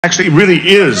Actually really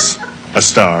is a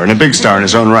star, and a big star in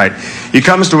his own right. He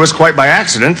comes to us quite by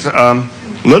accident.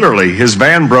 Literally, his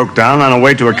van broke down on the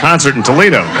way to a concert in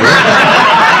Toledo.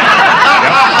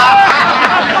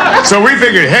 So we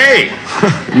figured, hey,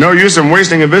 no use in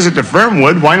wasting a visit to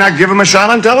Fernwood. Why not give him a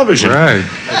shot on television? Right.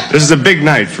 This is a big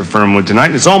night for Fernwood tonight,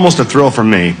 and it's almost a thrill for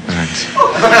me. Right.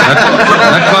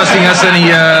 Not costing us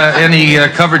any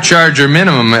cover charge or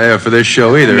minimum for this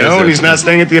show either. No, and he's not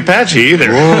staying at the Apache either.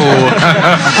 Whoa.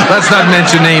 Let's not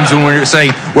mention names when we're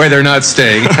saying where they're not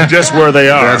staying. Just where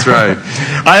they are. That's right.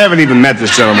 I haven't even met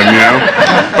this gentleman, you know.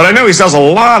 But I know he sells a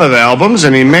lot of albums,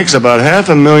 and he makes about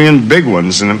 500,000 big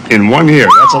ones in 1 year.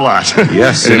 That's a lot.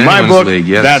 Yes, and in my book, league,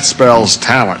 yes. that spells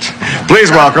talent.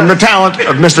 Please welcome the talent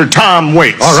of Mr. Tom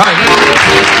Waits. All right.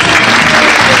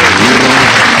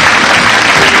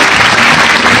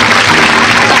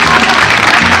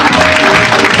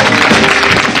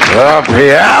 The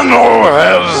piano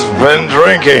has been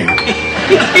drinking.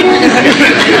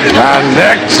 My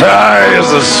necktie is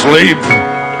asleep.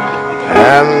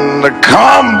 And the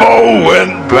combo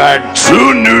went back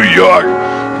to New York.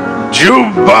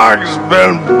 Jukebox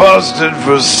been busted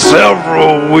for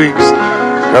several weeks.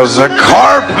 Cause the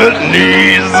carpet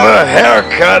needs a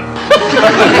haircut.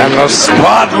 And the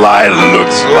spotlight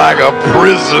looks like a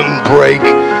prison break.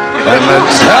 And the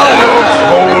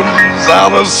telephone's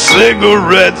out of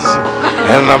cigarettes.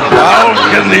 And the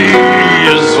balcony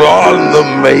is on the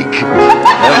make.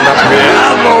 And the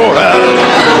piano has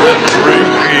been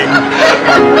drinking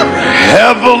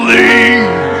heavily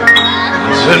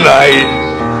tonight.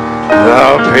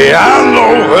 The piano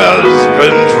has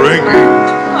been drinking.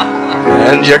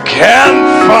 And you can't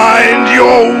find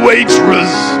your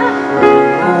waitress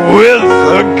with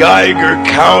a Geiger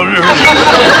counter.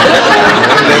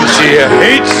 And then she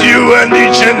hates you and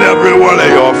each and every one of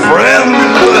your friends.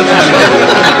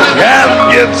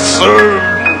 Can't get served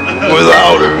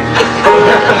without her.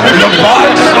 And the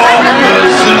box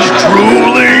office is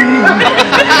drooling.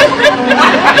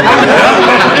 And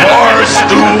the bar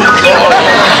stool's on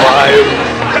fire.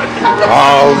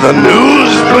 All the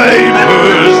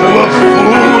newspapers were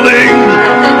fooling.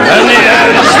 And the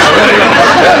ashtrays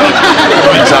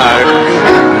retired.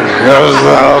 Cause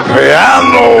the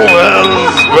piano has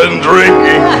been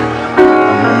drinking.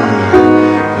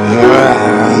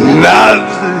 Not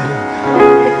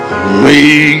me.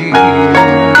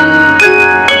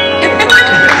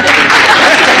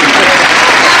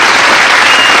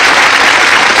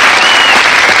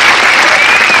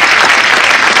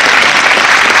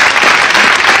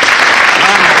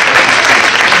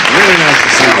 Really nice to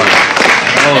see you.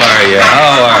 How are you?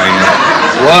 How are you?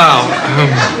 Wow.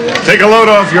 Take a load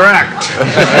off your act.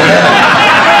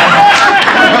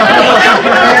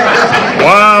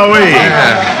 Wowee.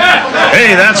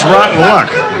 Hey, that's rotten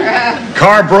luck.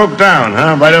 Car broke down,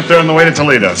 huh? Right up there on the way to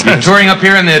Toledo. Touring up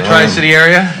here in the Tri-City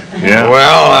area? Yeah.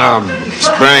 Well,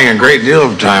 spending a great deal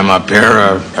of time up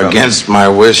here against my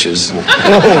wishes. Oh,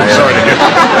 sorry to get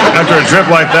after a trip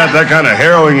like that, that kind of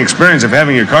harrowing experience of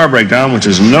having your car break down, which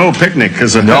is no picnic,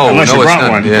 because unless you brought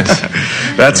one, yes.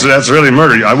 that's really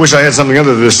murder. I wish I had something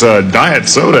other than this diet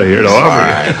soda here to offer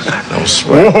you. No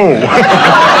sweat. Whoa.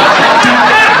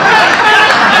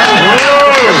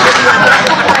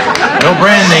 No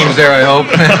brand names there, I hope.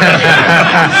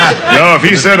 No, if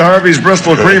he said Harvey's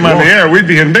Bristol Cream on the air, we'd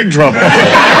be in big trouble.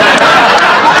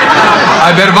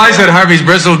 I bet if I said Harvey's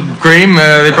Bristol Cream,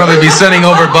 they'd probably be sending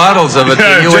over bottles of it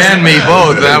to you and me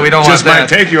both. We don't want that. Just might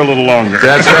take you a little longer.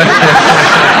 That's right.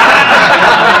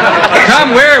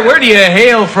 Tom, where do you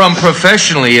hail from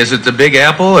professionally? Is it the Big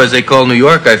Apple, as they call New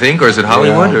York, I think, or is it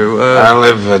Hollywood? I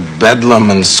live at Bedlam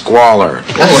and Squalor.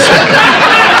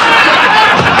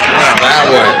 That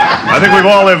way. I think we've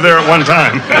all lived there at one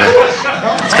time.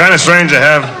 It's kind of strange to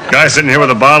have a guy sitting here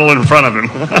with a bottle in front of him.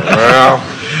 Well,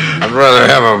 I'd rather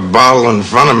have a bottle in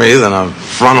front of me than a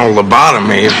frontal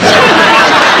lobotomy.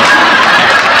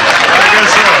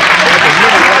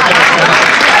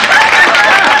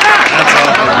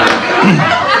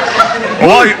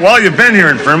 While you've been here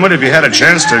in Fernwood, have you had a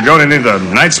chance to go to any of the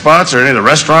night spots or any of the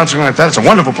restaurants or anything like that? It's a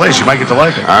wonderful place. You might get to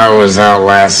like it. I was out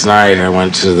last night. I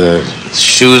went to the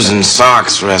Shoes and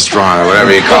Socks restaurant, or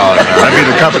whatever you call it. That'd be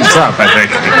the Cup and Sup, I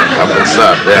think. Cup and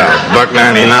Sup, yeah.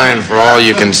 $1.99 for all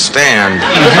you can stand.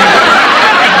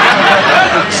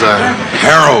 It's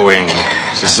harrowing,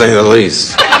 to say the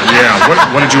least. Yeah,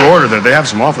 what did you order there? They have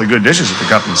some awfully good dishes at the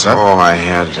Cup and Sup. Oh, I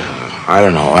had... I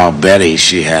don't know, Al Betty,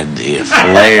 she had the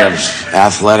fillet of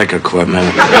athletic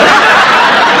equipment.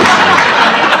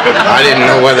 I didn't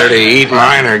know whether to eat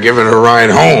mine or give it a ride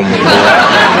home.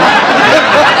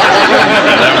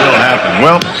 That will happen.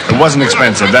 Well, It wasn't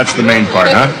expensive. That's the main part,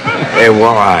 huh? Hey,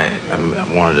 well, I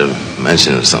wanted to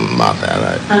mention something about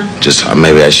that.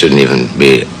 Maybe I shouldn't even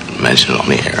be mentioned on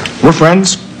the air. We're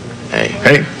friends. Hey.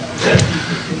 Hey.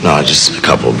 No, just a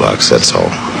couple of bucks, that's all.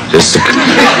 Just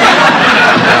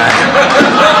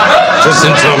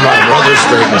until my brother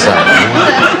straightens out.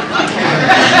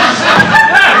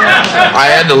 I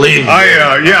had to leave. I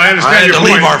understand. I had to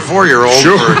leave our 4-year-old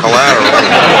for collateral.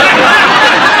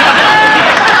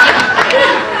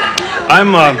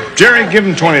 Jerry, give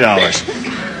him $20.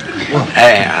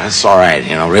 Hey, that's all right,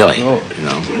 really.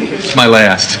 It's my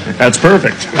last. That's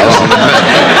perfect.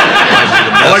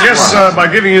 Well, I guess by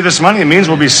giving you this money, it means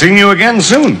we'll be seeing you again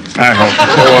soon, I hope.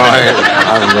 Well,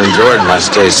 I've enjoyed my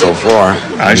stay so far.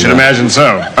 I should imagine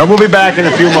so. We'll be back in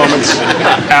a few moments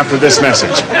after this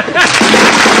message.